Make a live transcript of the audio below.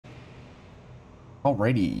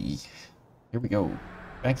Alrighty, here we go.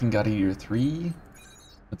 Back in God Eater 3.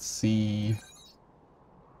 Let's see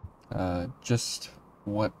just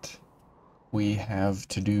what we have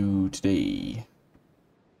to do today.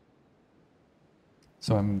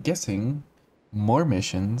 So I'm guessing more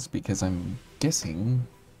missions because I'm guessing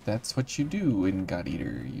that's what you do in God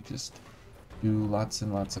Eater. You just do lots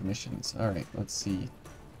and lots of missions. Alright, let's see.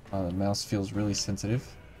 The mouse feels really sensitive.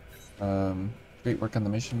 Great work on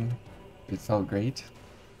the mission. It felt great.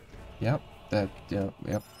 Yep,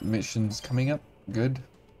 yep, missions coming up. Good.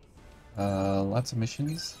 Lots of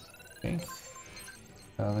missions. Okay.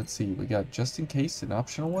 Let's see, we got just in case, an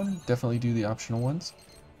optional one. Definitely do the optional ones.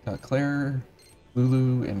 Got Claire,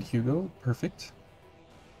 Lulu, and Hugo. Perfect.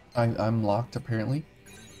 I'm locked apparently.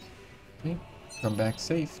 Okay. Come back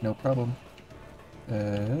safe, no problem.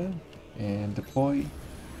 And deploy.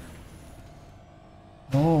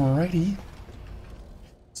 Alrighty.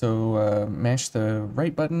 So, mash the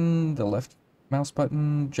right button, the left mouse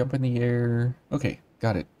button, jump in the air. Okay,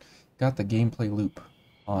 got it. Got the gameplay loop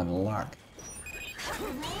on lock.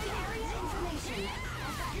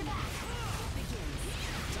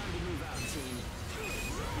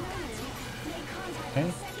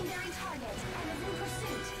 Okay.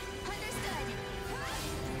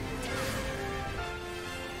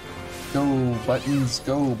 Go buttons,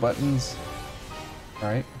 go buttons.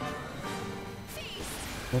 Alright.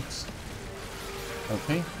 Whoops.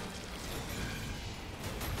 Okay.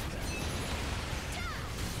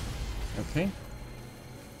 Okay.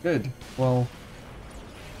 Good. Well,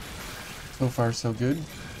 so far so good.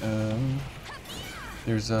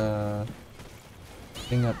 There's a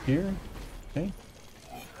thing up here. Okay.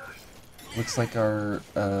 Looks like our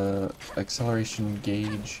acceleration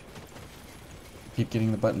gauge. Keep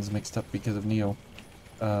getting the buttons mixed up because of Neo.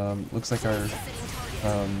 Looks like our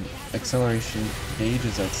acceleration gauge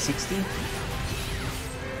is at 60.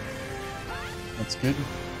 That's good.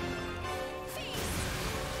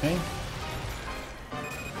 Okay.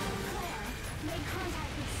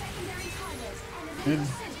 Good.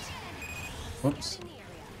 Whoops.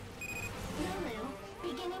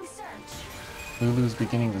 Lulu's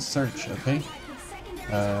beginning the search, okay.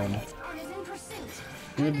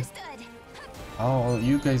 Good.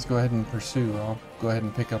 You guys go ahead and pursue. I'll go ahead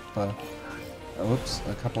and pick up, whoops,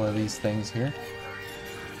 a couple of these things here.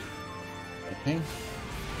 Okay.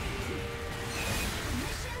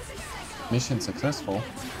 Mission successful.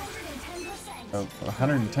 Oh,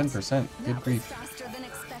 110%. Good grief.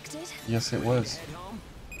 Yes, it was.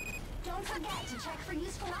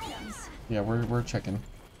 Yeah, we're checking.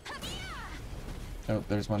 Oh,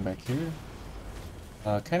 there's one back here.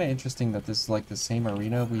 Kind of interesting that this is like the same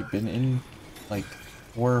arena we've been in like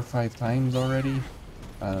 4 or 5 times already.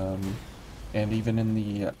 And even in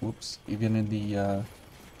the, even in the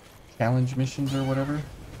challenge missions or whatever.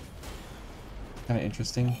 Kind of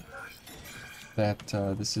interesting that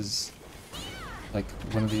this is like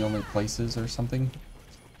one of the only places or something.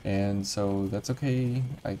 And so that's okay.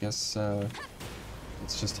 I guess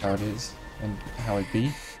it's just how it is and how it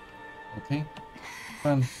be. Okay.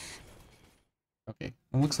 Fun. Okay.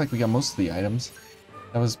 It looks like we got most of the items.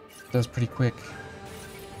 That was pretty quick.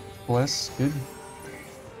 Bless, good.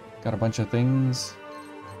 Got a bunch of things.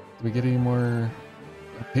 Did we get any more?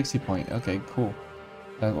 A Pixie Point. Okay, cool.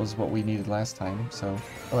 That was what we needed last time. So,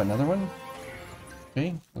 oh, another one.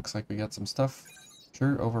 Okay, looks like we got some stuff.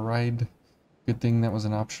 Sure, override. Good thing that was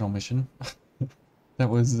an optional mission. That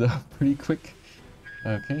was pretty quick.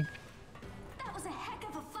 Okay. That was a heck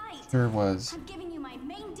of a fight. Sure was. I'm giving you my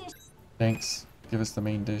main dish. Thanks. Give us the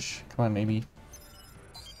main dish. Come on, Amy.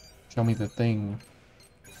 Show me the thing.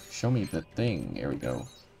 Show me the thing. There we go.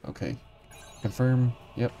 Okay. Confirm.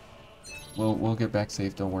 Yep. We'll get back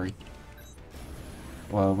safe. Don't worry.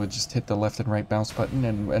 Well, we'll just hit the left and right mouse button,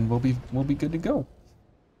 and we'll be good to go.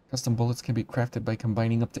 Custom bullets can be crafted by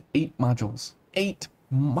combining up to 8 modules. 8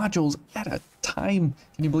 modules at a time.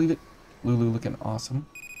 Can you believe it? Lulu looking awesome.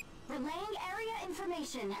 Relaying area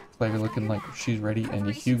information. Claire looking like she's ready,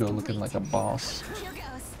 and Hugo looking like a boss. Here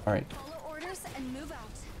goes. All right. Follow orders and move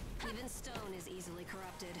out. Even stone is easily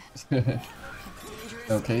corrupted.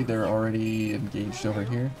 Okay, they're already engaged over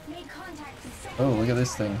here. Made contact with Oh, look at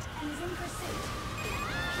this thing. He's in pursuit.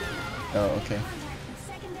 Oh, okay. Contact with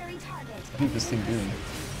secondary target. What is this thing doing?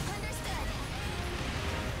 Understood.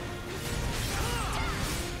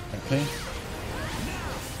 Okay.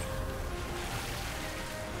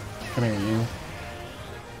 Come here, you.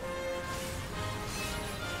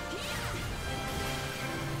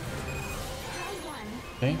 Round one.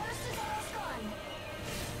 Okay. First attack's gone.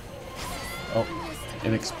 Oh,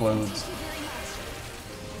 it explodes.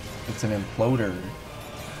 It's an imploder.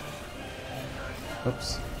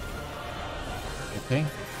 Oops. Okay.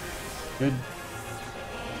 Good.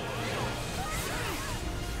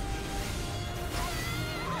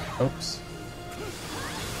 Oops.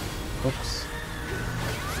 Oops.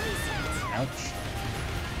 Ouch.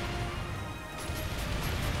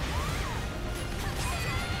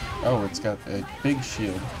 Oh, it's got a big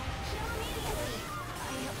shield.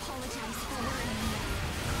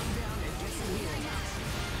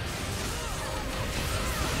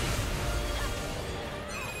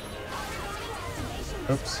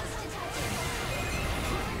 Oops.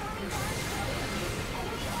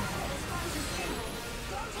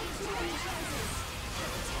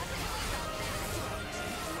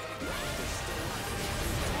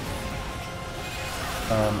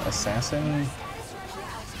 Assassin.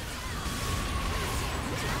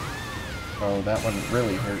 Oh, that one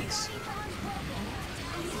really hurts.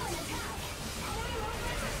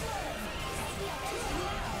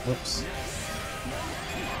 Whoops.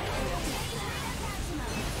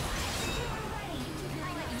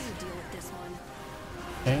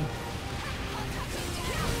 Okay.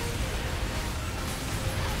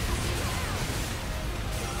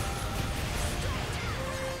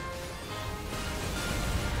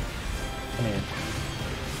 Come here.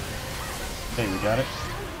 Okay, we got it.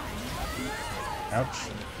 Ouch.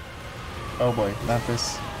 Oh boy, not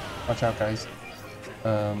this. Watch out, guys.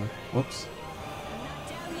 Whoops.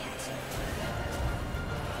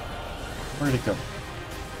 Where'd it go?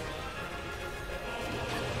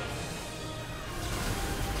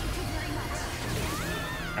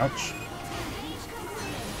 Ouch.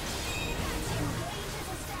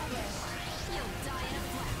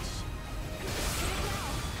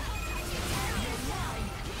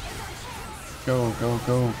 Go, go,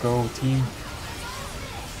 go, go, team.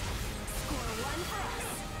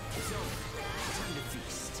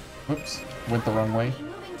 Whoops, went the wrong way.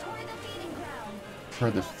 For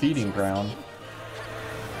the feeding ground.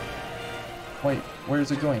 Wait,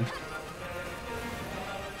 where's it going?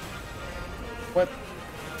 What?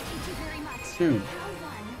 Dude.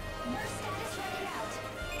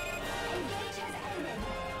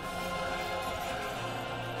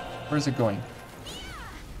 Where's it going?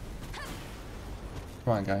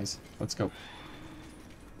 Come on, guys. Let's go.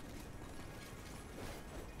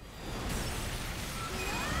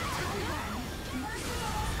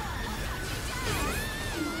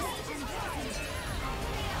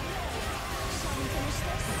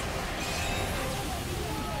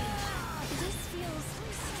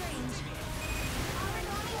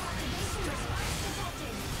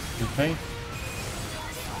 Okay.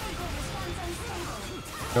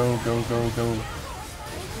 Go, go, go, go.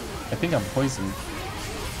 I think I'm poisoned.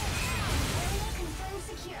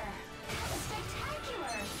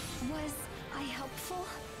 Was I helpful?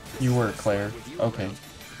 You were, Claire. Okay.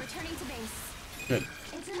 Returning to base. Good.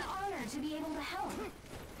 It's an honor to be able to help.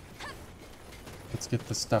 Let's get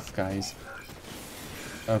the stuff, guys.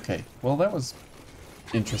 Okay. Well, that was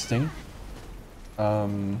interesting.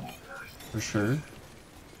 For sure.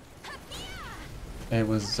 It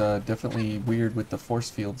was definitely weird with the force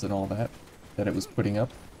fields and all that it was putting up,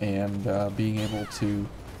 and being able to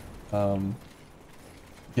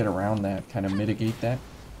get around that, kind of mitigate that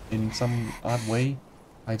in some odd way.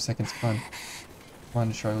 5 seconds, come on. Come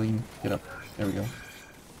on, Charlene, get up. There we go.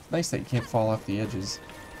 Nice that you can't fall off the edges.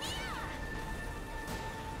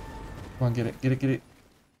 Come on, get it, get it, get it.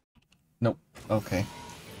 Nope, okay.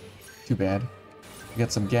 Too bad. We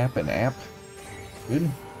got some gap and app. Good.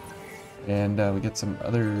 And we get some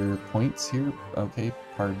other points here. Okay,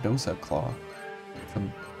 Pardosa Claw.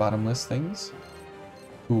 Some bottomless things.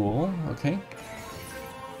 Cool, okay.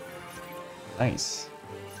 Nice.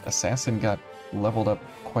 Assassin got leveled up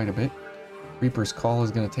quite a bit. Reaper's Call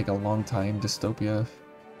is going to take a long time. Dystopia,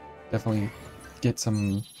 definitely get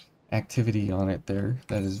some activity on it there.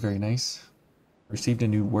 That is very nice. Received a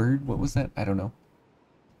new word. What was that? I don't know.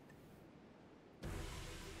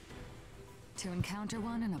 To encounter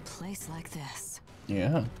one in a place like this.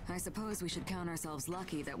 Yeah. I suppose we should count ourselves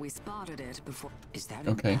lucky that we spotted it before. Is that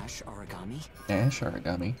Okay. an ash origami? Ash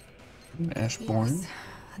origami. Ashborn. Yes,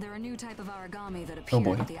 they're a new type of origami that Oh,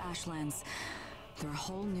 boy. appeared at the Ashlands. They're a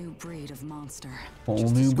whole new breed of monster. Whole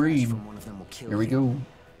Just a new scratch breed. from one of them will kill Here we you. go.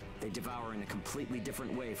 They devour in a completely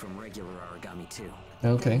different way from regular origami too.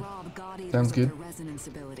 Okay. They rob god eaters Sounds of good. their resonance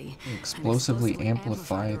ability and Explosively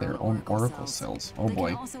amplify their own oracle cells. Oh They boy.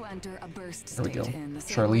 can also enter a burst There we state go. in the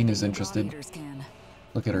same Charlene way is that you interested. god eaters can.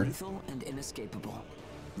 Look at her. Lethal and inescapable.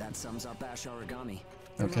 That sums up ash origami.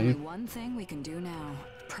 There's Okay. only one thing we can do now.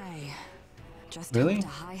 Pray. Just Really? hope to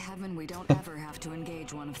high heaven we don't ever have to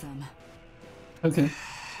engage one of them. Okay.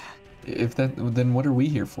 if that, then what are we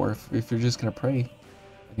here for? If you're just gonna pray,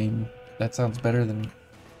 I mean, that sounds better than,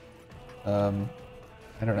 I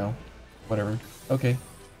don't know, whatever. Okay,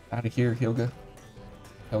 out of here, Helga,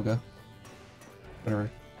 whatever.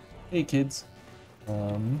 Hey kids,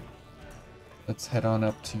 let's head on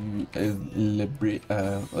up to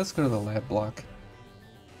let's go to the lab block.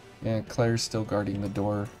 Yeah, Claire's still guarding the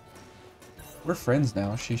door. We're friends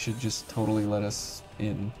now. She should just totally let us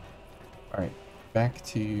in. Alright, back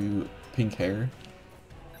to pink hair.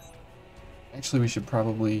 Actually, we should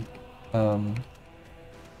probably, the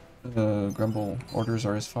Grumble orders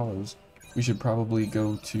are as follows. We should probably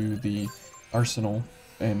go to the arsenal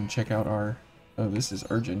and check out our, oh, this is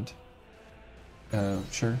urgent.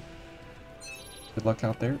 Sure. Good luck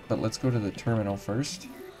out there, but let's go to the terminal first.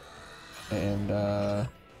 And,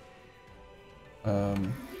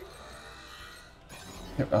 can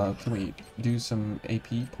we do some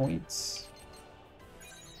AP points?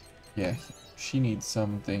 Yeah, she needs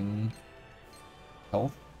something.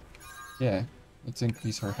 Health? Yeah, let's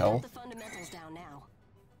increase her health. The fundamentals down now.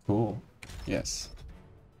 Cool. Yes.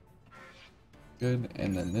 Good,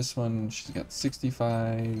 and then this one, she's got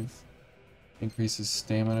 65. Increases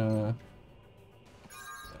stamina,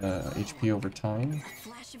 HP over time.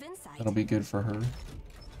 Flash of insight. That'll be good for her.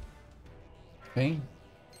 Okay.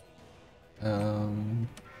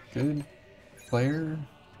 Good. Player.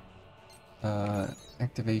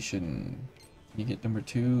 Activation. Can you get number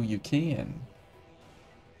 2? You can.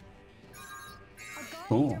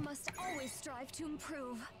 Cool. Must always strive to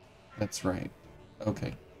improve. That's right.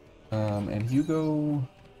 Okay. And Hugo.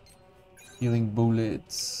 Healing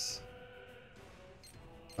bullets.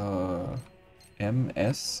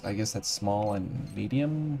 MS. I guess that's small and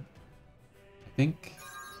medium. I think.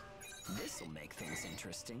 This'll make things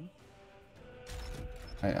interesting.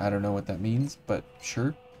 I don't know what that means, but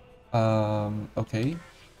sure. Okay.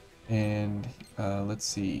 And let's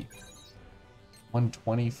see.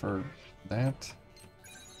 120 for that.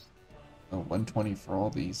 Oh, 120 for all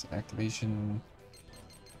these. Activation.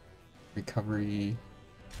 Recovery.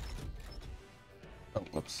 Oh,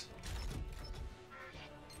 whoops.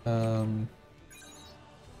 I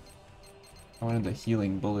wanted the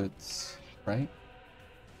healing bullets, right?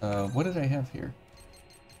 What did I have here?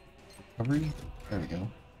 Recovery? There we go.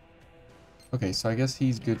 Okay, so I guess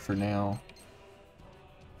he's good for now.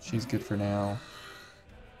 She's good for now.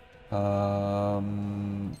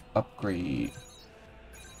 Upgrade.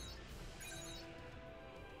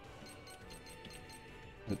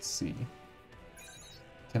 Let's see.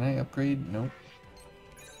 Can I upgrade? Nope.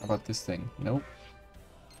 How about this thing? Nope.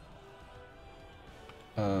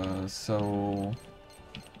 So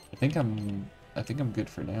I think I'm good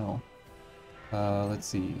for now. Let's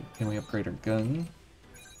see. Can we upgrade our gun?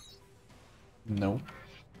 Nope.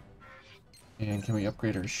 And can we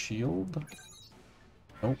upgrade our shield?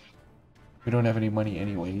 Nope. We don't have any money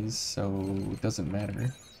anyways, so it doesn't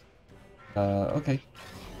matter. Okay.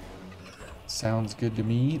 Sounds good to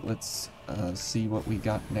me. Let's see what we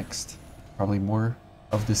got next. Probably more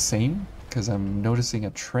of the same, because I'm noticing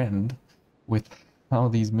a trend with how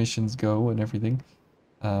these missions go and everything.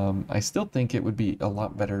 I still think it would be a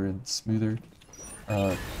lot better and smoother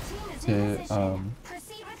to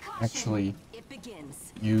actually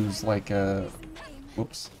use like a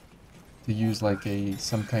to use like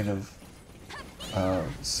some kind of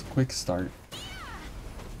quick start.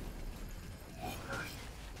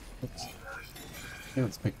 Oops. Okay,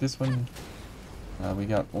 let's pick this one. We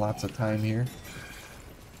got lots of time here.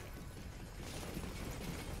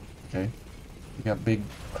 Okay. We got big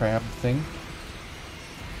crab thing.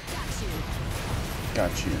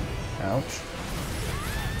 Got you. Ouch.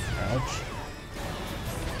 Ouch.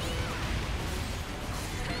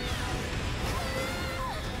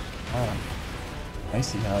 Ah. I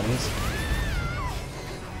see how it is.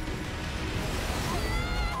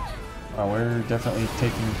 Wow, we're definitely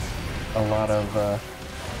taking a lot of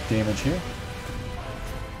damage here.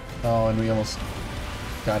 Oh, and we almost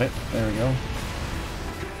got it. There we go.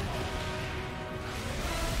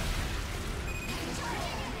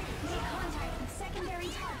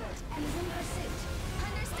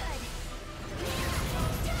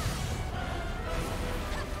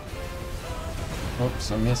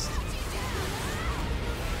 Oops, I missed.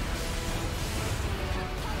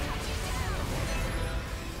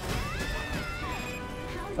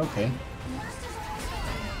 Okay.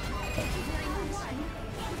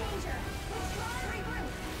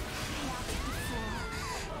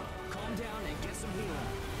 Calm down and get some healing.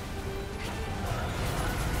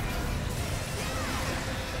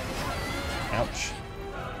 Ouch.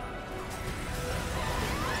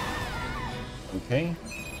 Okay.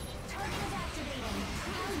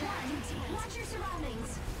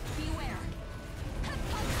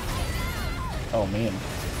 Oh man.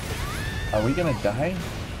 Are we gonna die?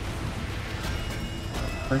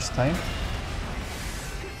 First time?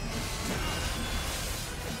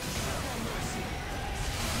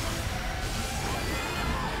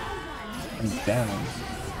 I'm down.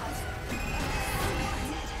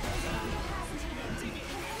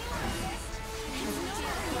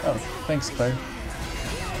 Oh, thanks, Claire.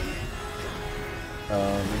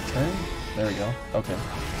 Return? There we go. Okay.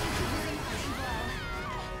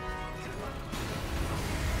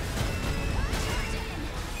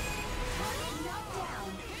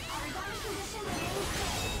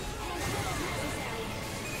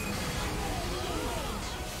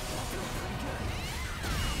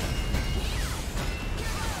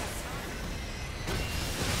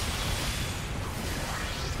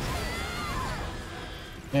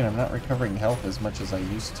 Man, I'm not recovering health as much as I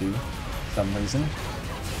used to, for some reason.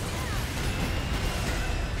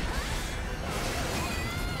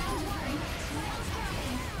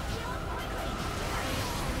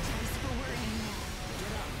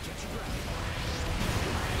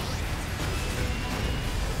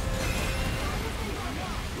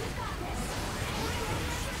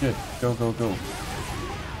 Good. Go, go, go.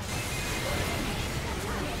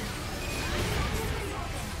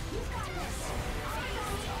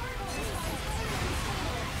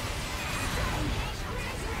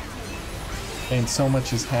 And so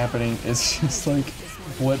much is happening, it's just like,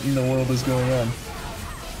 what in the world is going on?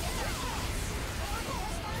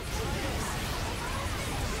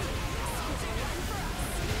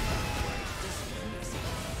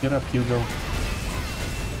 Get up, Hugo.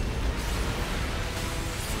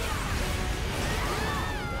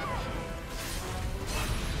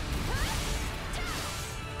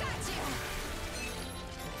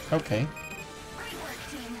 Okay.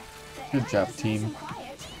 Good job, team.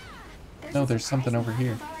 No, there's something over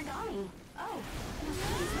here.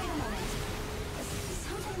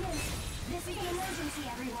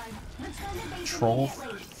 Troll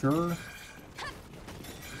Fuhrer?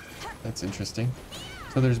 That's interesting.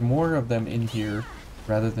 So there's more of them in here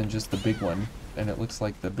rather than just the big one. And it looks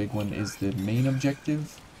like the big one is the main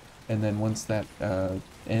objective. And then once that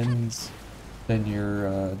ends, then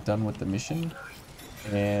you're done with the mission.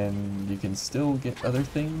 And you can still get other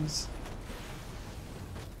things,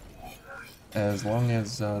 as long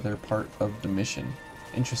as they're part of the mission.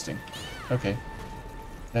 Interesting. Okay.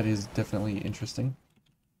 That is definitely interesting.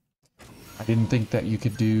 I didn't think that you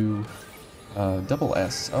could do double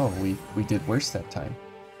S. Oh, we did worse that time.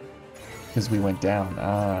 Because we went down.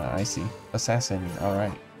 Ah, I see. Assassin.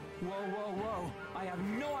 Alright. Whoa, whoa, whoa. I have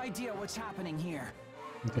no idea what's happening here.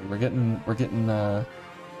 Okay, we're getting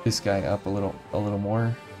this guy up a little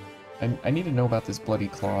more. I need to know about this bloody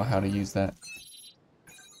claw, how to use that.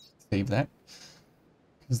 Save that.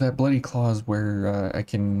 Because that bloody claw is where I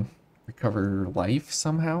can recover life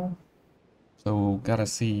somehow. So gotta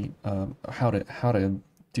see how to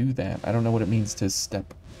do that. I don't know what it means to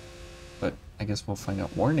step, but I guess we'll find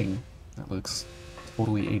out. Warning. That looks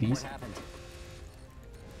totally 80s. What happened?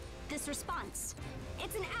 This response.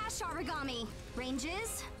 It's an ash origami.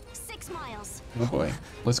 Ranges 6 miles. Oh boy.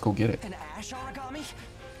 Let's go get it. An ash origami?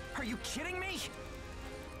 Are you kidding me?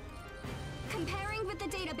 Comparing with the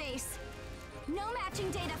database. No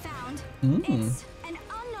matching data found. It's an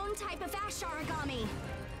unknown type of ash origami.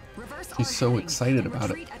 Reverse She's our so heading excited and about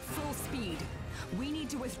it. retreat at full speed. We need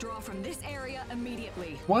to withdraw from this area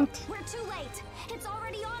immediately. What? We're too late. It's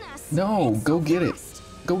already on us. No, It's go so get it. fast.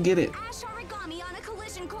 Go get it. Ash origami on a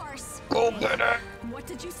collision course. Go get it. What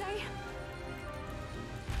did you say?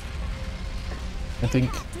 I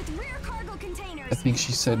think With rear cargo containers. I think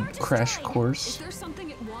she said Far to crash stride. Is course. there something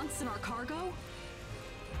it wants in our cargo?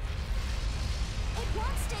 It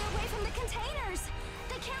won't stay away from the containers.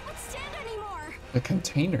 They can't withstand anymore. The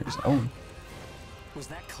containers. Oh, Was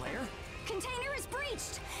that Claire? Container is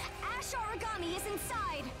breached. Ash origami is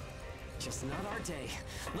inside. Just not our day.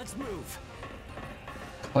 Let's move.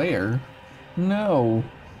 Claire? No.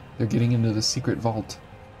 They're getting into the secret vault.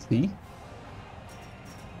 See?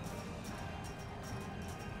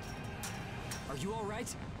 Are you all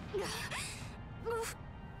right? Move.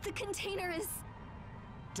 The container is.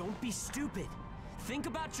 Don't be stupid. Think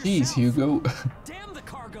about yourself. Jeez, Hugo. Damn the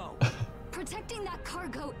cargo. Protecting that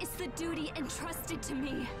cargo is the duty entrusted to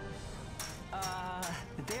me.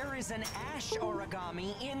 There is an ash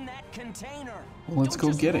origami in that container. Well, let's Don't go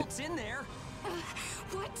just get it. waltz in there.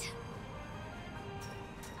 What?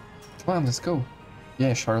 Come on, let's go.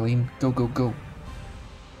 Yeah, Charlene. Go, go, go.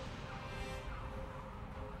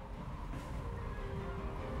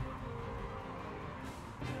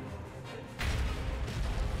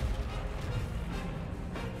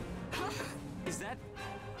 Is that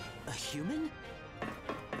A human?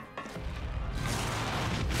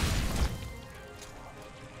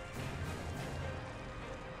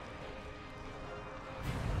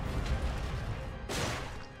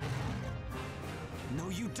 No,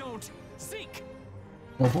 you don't! Zeke!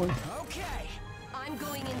 Oh boy. Okay! I'm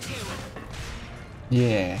going in too.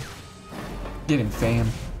 Yeah. Get him, fam.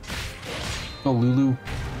 Go, Lulu.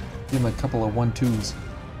 Give him a couple of 1-2s.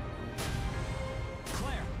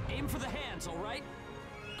 Claire, aim for the hands, alright?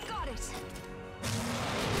 Got it.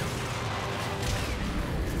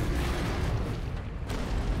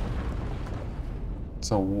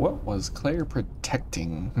 So what was Claire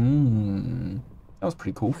protecting? That was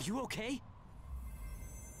pretty cool. Are you okay?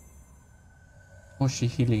 Was she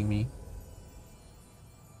healing me?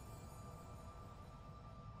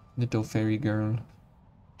 Little fairy girl.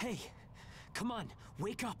 Hey, come on,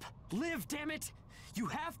 wake up. Live, damn it! You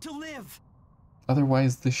have to live!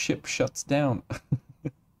 Otherwise the ship shuts down.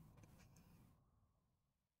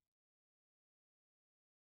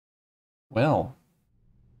 Well,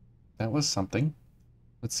 that was something.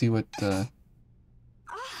 Let's see what,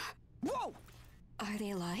 Whoa! Are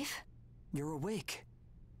they alive? You're awake.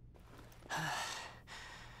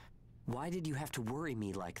 Why did you have to worry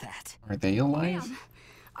me like that? are they alive? Ma'am,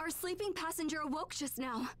 our sleeping passenger awoke just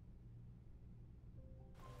now.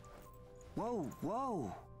 Whoa,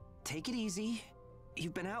 whoa. Take it easy.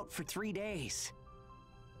 You've been out for 3 days.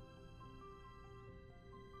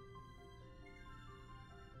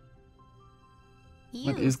 What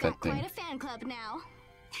You've is that got quite thing? a fan club now.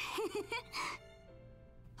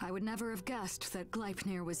 I would never have guessed that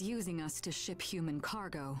Gleipnir was using us to ship human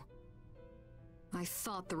cargo. I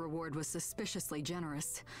thought the reward was suspiciously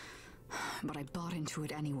generous, but I bought into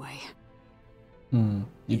it anyway. You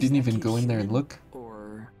Is didn't that even kid go in there and human? look?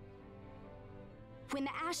 Or... When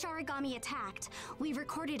the Ash Origami attacked, we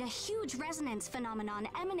recorded a huge resonance phenomenon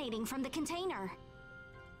emanating from the container.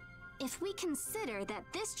 If we consider that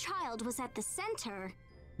this child was at the center...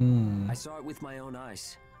 I saw it with my own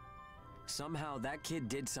eyes. Somehow that kid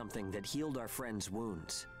did something that healed our friend's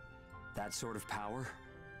wounds. That sort of power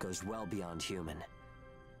goes well beyond human.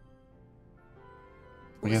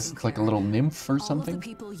 I guess Listen, it's like a Claire, little nymph or All of something? the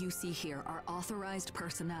people you see here are authorized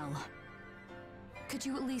personnel. Could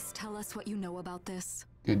you at least tell us what you know about this?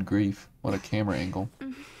 Good grief. What a camera angle.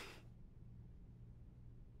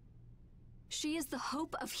 She is the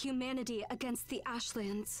hope of humanity against the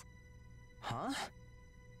Ashlands. Huh?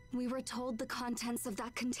 We were told the contents of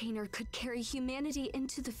that container could carry humanity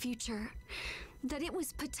into the future. That it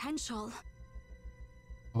was potential.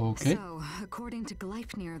 Okay. So, according to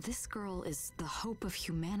Gleipnir, this girl is the hope of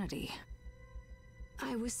humanity.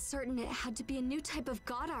 I was certain it had to be a new type of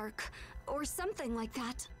God Ark, or something like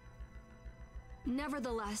that.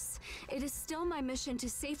 Nevertheless, it is still my mission to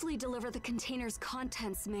safely deliver the container's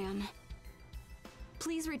contents, ma'am.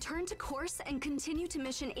 Please return to course and continue to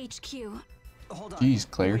Mission HQ. Hold on. Jeez,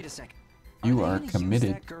 Claire. Wait a sec. You they are gonna committed.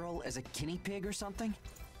 Use that girl as a guinea pig or something?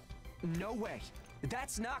 No way.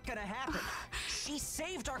 That's not gonna happen. She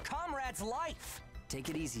saved our comrade's life. Take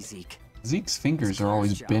it easy, Zeke. Zeke's fingers are Claire's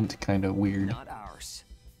always job, bent kind of weird. Not ours.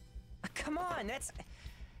 Come on, that's...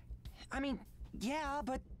 I mean, yeah,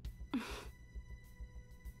 but...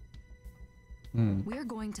 We're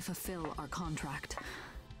going to fulfill our contract.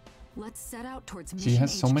 Let's set out towards Mission She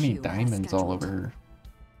has so many HQ as diamonds all scheduled. over her.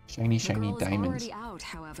 Shiny, The shiny girl is diamonds. already out,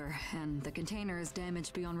 however, and the container is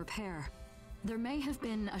damaged beyond repair. There may have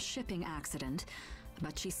been a shipping accident,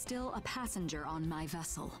 but she's still a passenger on my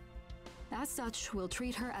vessel. As such, we'll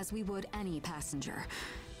treat her as we would any passenger.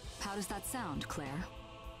 How does that sound, Claire?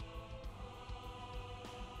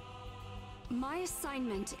 My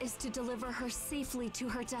assignment is to deliver her safely to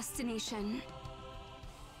her destination.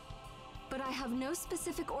 But I have no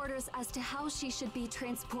specific orders as to how she should be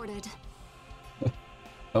transported.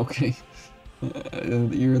 Okay.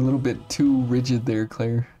 You're a little bit too rigid there,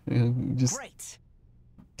 Claire. Just Great.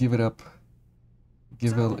 give it up.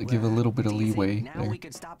 Give So, a little bit of do you think leeway now there. we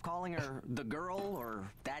could stop calling her the girl or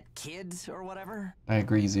that kid or whatever? I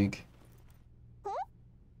agree, Zeke.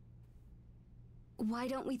 Why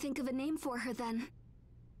don't we think of a name for her then?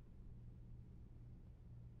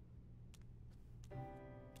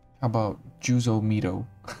 How about Juzo Mito?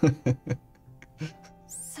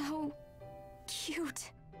 So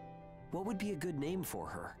cute. What would be a good name for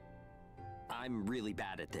her? I'm really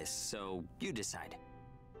bad at this, so you decide.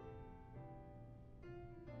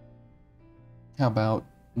 How about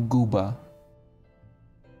Gooba?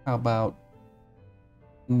 How about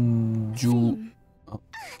Jul? Theme.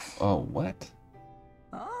 Oh, what?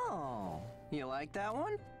 Oh, you like that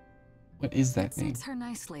one? What is that name? Suits her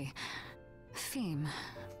nicely. Theme.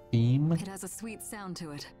 Theme? It has a sweet sound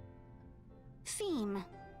to it. Theme.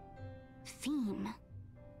 Theme.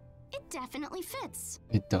 It definitely fits.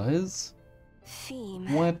 It does?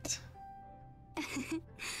 Theme. What?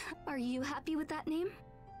 Are you happy with that name?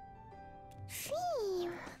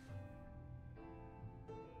 Theme.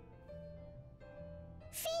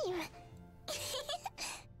 Theme.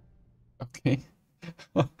 Okay.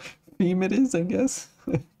 Theme it is, I guess.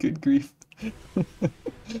 Good grief.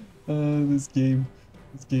 This game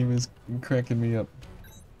is cracking me up.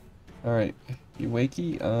 Alright, you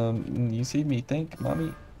wakey? You see me think,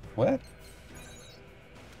 mommy? What?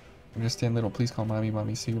 Understand, little, please call mommy,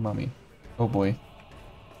 mommy, see your mommy. Oh boy.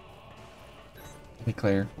 Hey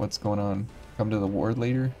Claire, what's going on? Come to the ward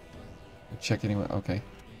later? Check anyway, okay.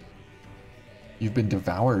 You've been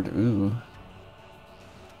devoured, ooh.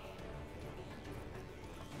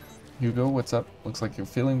 Hugo, what's up? Looks like you're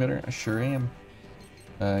feeling better. I sure am.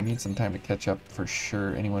 I need some time to catch up for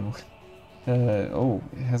sure. Anyone? Oh,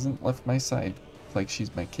 it hasn't left my side. It's like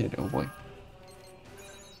she's my kid. Oh boy.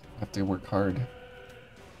 I have to work hard.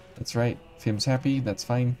 That's right. Fim's happy. That's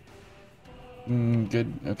fine.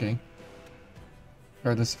 Good. Okay.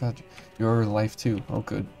 Regardless of how your life too. Oh,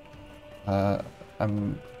 good.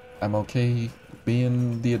 I'm okay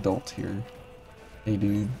being the adult here. Hey,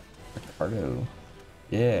 dude. Ricardo.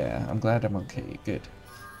 Yeah, I'm glad I'm okay. Good.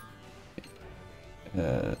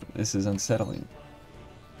 This is unsettling.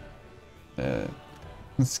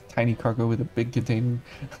 This tiny cargo with a big container.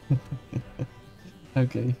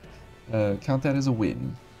 Okay. Count that as a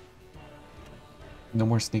win. No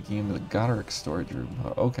more sneaking into the Godric storage room.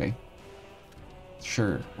 Okay.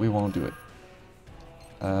 Sure, we won't do it.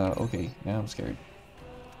 Okay, now I'm scared.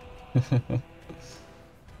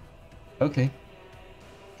 Okay.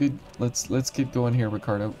 Good. Let's get going here,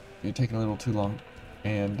 Ricardo. You're taking a little too long.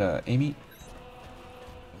 And Amy,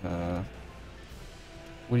 what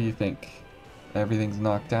do you think? Everything's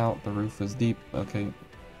knocked out. The roof is deep. Okay.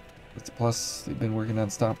 Plus, they've been working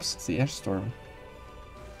non-stop since the ash storm.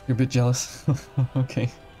 You're a bit jealous. Okay.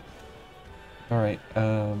 Alright,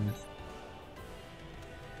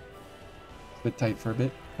 bit tight for a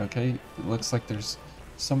bit. Okay, it looks like there's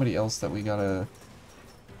somebody else that we gotta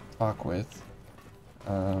talk with.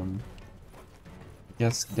 I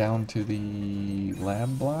guess down to the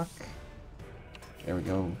lab block. There we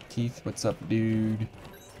go. Keith, what's up, dude?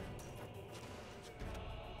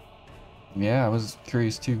 Yeah, I was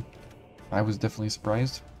curious too. I was definitely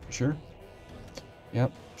surprised, for sure.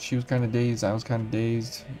 Yep, she was kind of dazed, I was kind of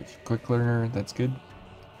dazed. Quick learner, that's good.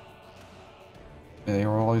 They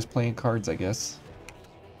were always playing cards, I guess.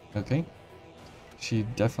 Okay. She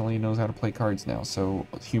definitely knows how to play cards now, so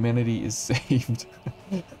humanity is saved.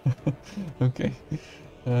 Okay.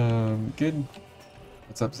 Good.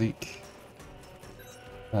 What's up, Zeke?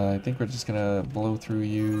 I think we're just gonna blow through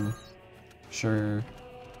you. Sure.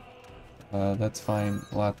 That's fine.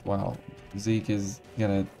 Wow. Zeke is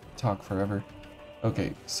gonna talk forever.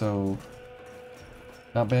 Okay, so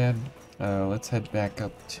not bad. Let's head back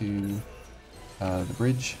up to the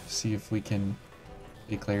bridge, see if we can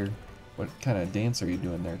declare. What kind of dance are you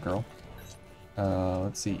doing there, girl?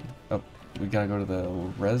 Let's see. Oh, we gotta go to the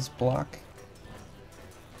res block.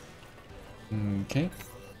 Okay.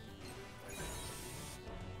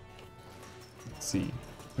 Let's see.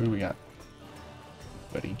 Who do we got?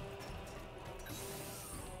 Buddy.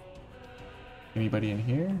 Anybody in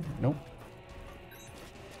here? Nope.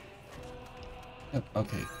 Yep,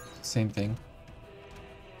 okay. Same thing.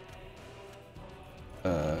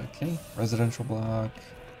 Okay. Residential block.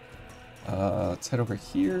 Let's head over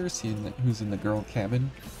here, see who's in the girl cabin.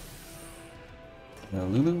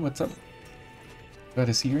 Lulu, what's up? Glad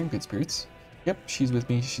to see you're in good spirits. Yep, she's with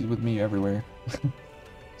me. She's with me everywhere.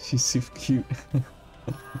 She's super cute.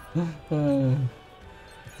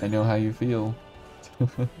 I know how you feel.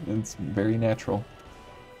 It's very natural.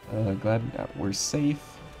 Glad we're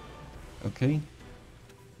safe. Okay.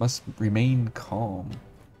 Must remain calm.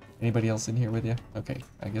 Anybody else in here with you? Okay,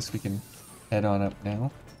 I guess we can head on up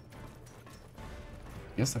now.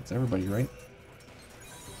 I guess that's everybody, right?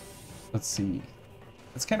 Let's see.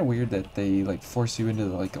 It's kind of weird that they like force you into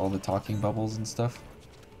like all the talking bubbles and stuff.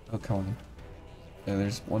 Oh, come on. Yeah,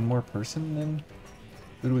 there's one more person then?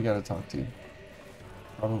 Who do we gotta talk to?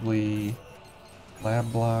 Probably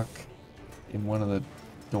lab block in one of the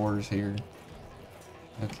doors here.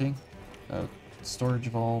 Okay. Storage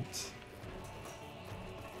vault.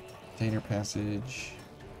 Container passage.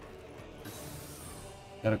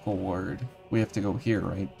 Medical ward. We have to go here,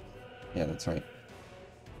 right? Yeah, that's right.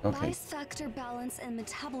 Okay. Life factor balance and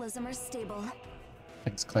metabolism are stable.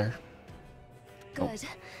 Thanks, Claire. Good.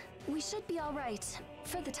 We should be all right,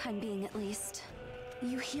 for the time being at least.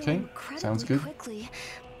 You heal Okay, incredibly sounds good. quickly,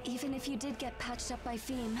 even if you did get patched up by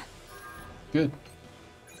Feem. Good.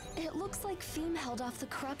 It looks like Feem held off the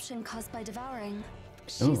corruption caused by devouring.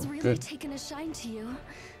 Oh, She's really good. taken a shine to you.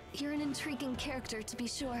 You're an intriguing character, to be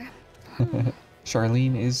sure.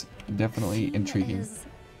 Charlene is definitely Feem intriguing. is-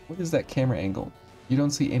 What is that camera angle? You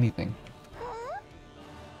don't see anything.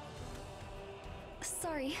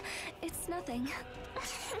 Sorry, it's nothing.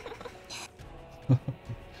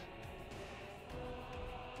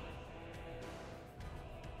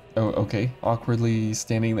 Oh, okay. Awkwardly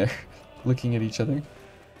standing there, looking at each other.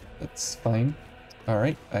 That's fine.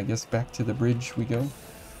 Alright, I guess back to the bridge we go.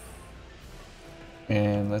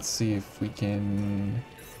 And let's see if we can...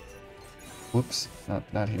 Whoops,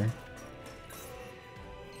 not here.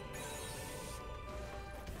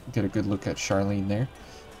 Get a good look at Charlene there.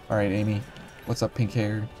 Alright, Amy. What's up, pink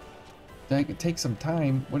hair? That could take some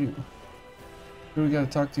time. What do we gotta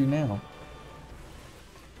talk to now?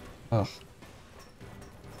 Ugh.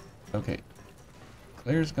 Okay.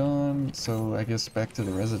 Claire's gone, so I guess back to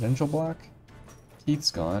the residential block.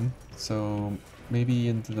 Keith's gone, so maybe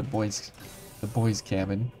into the boys'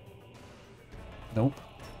 cabin. Nope.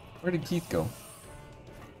 Where did Keith go?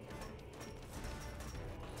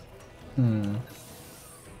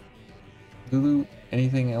 Lulu,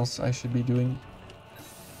 anything else I should be doing?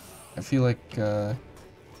 I feel like we're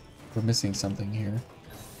missing something here.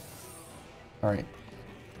 Alright.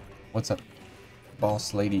 What's up,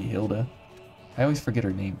 boss lady Hilda? I always forget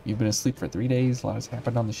her name. You've been asleep for 3 days. A lot has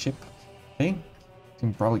happened on the ship. Hey, you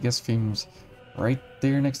can probably guess Feem's right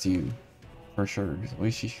there next to you. For sure. The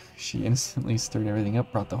way she instantly stirred everything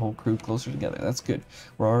up, brought the whole crew closer together. That's good.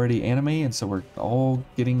 We're already anime, and so we're all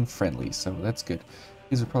getting friendly, so that's good.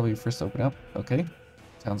 These are probably first to open up. Okay,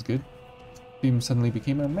 sounds good. Feem suddenly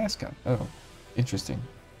became a mascot. Oh, interesting.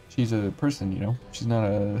 She's a person, you know. She's not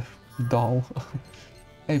a doll.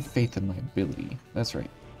 I have faith in my ability. That's right.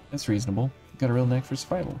 That's reasonable. Got a real knack for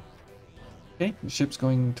survival. Okay, the ship's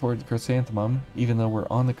going toward the Chrysanthemum, even though we're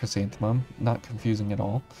on the Chrysanthemum. Not confusing at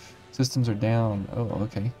all. Systems are down. Oh,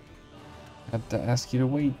 okay. I have to ask you to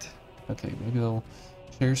wait. Okay, maybe they'll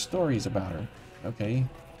share stories about her. Okay,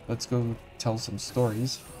 let's go tell some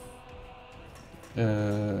stories.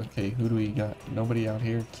 Okay, who do we got? Nobody out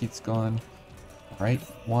here. Keith's gone. Alright,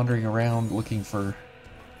 wandering around looking for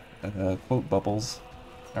quote bubbles.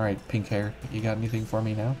 Alright, pink hair, you got anything for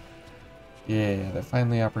me now? Yeah, they're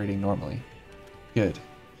finally operating normally. Good.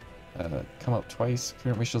 Come up twice.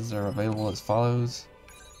 Current missions are available as follows.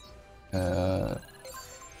 And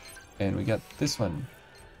we got this one.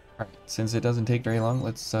 Alright, since it doesn't take very long,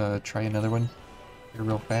 let's try another one here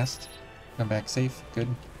real fast. Come back safe. Good.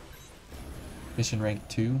 Mission rank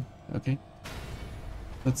 2. Okay.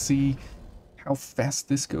 Let's see how fast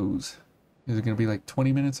this goes. Is it going to be like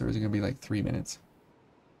 20 minutes or is it going to be like 3 minutes?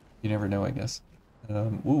 You never know, I guess.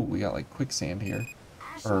 Ooh, we got like quicksand here.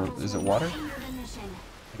 Or is it water?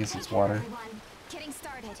 I guess it's water. Getting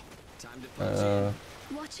started.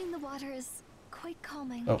 Watching the water is quite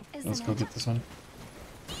calming. Oh, let's go get this one.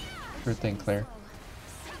 Sure thing, Claire.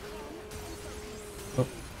 Oh.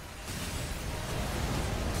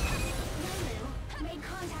 Made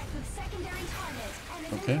contact with secondary target and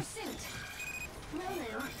is Okay. in pursuit.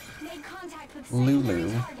 Lulu made contact with Lulu.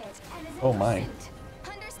 secondary target and is in Oh my. pursuit.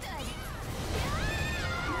 Understood.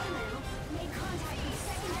 Lulu made contact with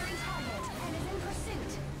secondary target and is in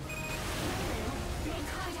pursuit. Lulu made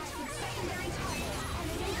contact with secondary target and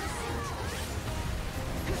is in pursuit.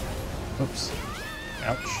 Oops.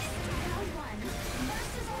 Ouch. Round one.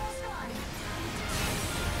 Burst is almost gone.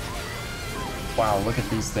 Wow, look at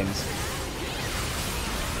these things.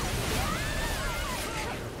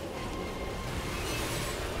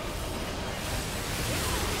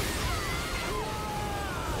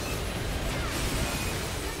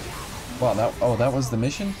 Wow, that was the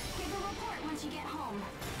mission? Give a report once you get home.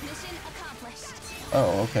 Mission accomplished.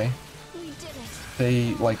 Oh, okay. We did it.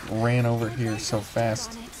 They like ran over here so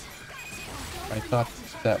fast. On it. I thought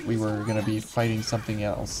that we were gonna be fighting something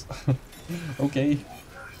else. Okay.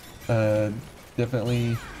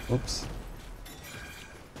 Definitely. Oops.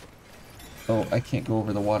 Oh, I can't go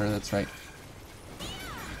over the water, that's right.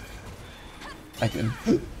 I can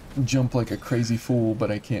jump like a crazy fool,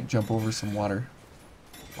 but I can't jump over some water.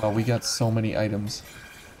 Wow, we got so many items.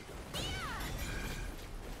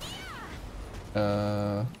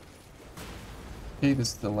 Okay,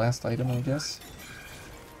 this is the last item, I guess.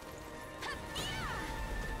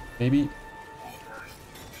 Maybe.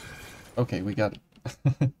 Okay, we got it.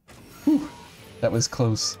 Whew, that was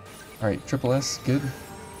close. Alright, triple S, good.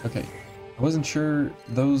 Okay. I wasn't sure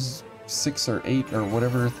those 6 or 8 or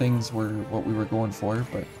whatever things were what we were going for,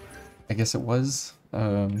 but I guess it was.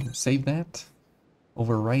 Save that.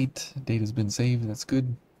 Overwrite. Data's been saved. That's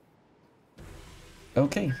good.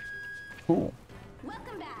 Okay. Cool.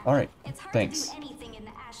 Welcome back. All right. It's hard Thanks. to do anything in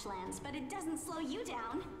the Ashlands, but it doesn't slow you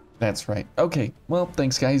down. That's right. Okay. Well,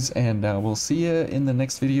 thanks, guys, and we'll see you in the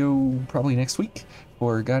next video, probably next week,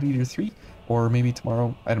 for God Eater 3, or maybe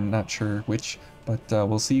tomorrow. I'm not sure which, but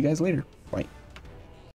we'll see you guys later.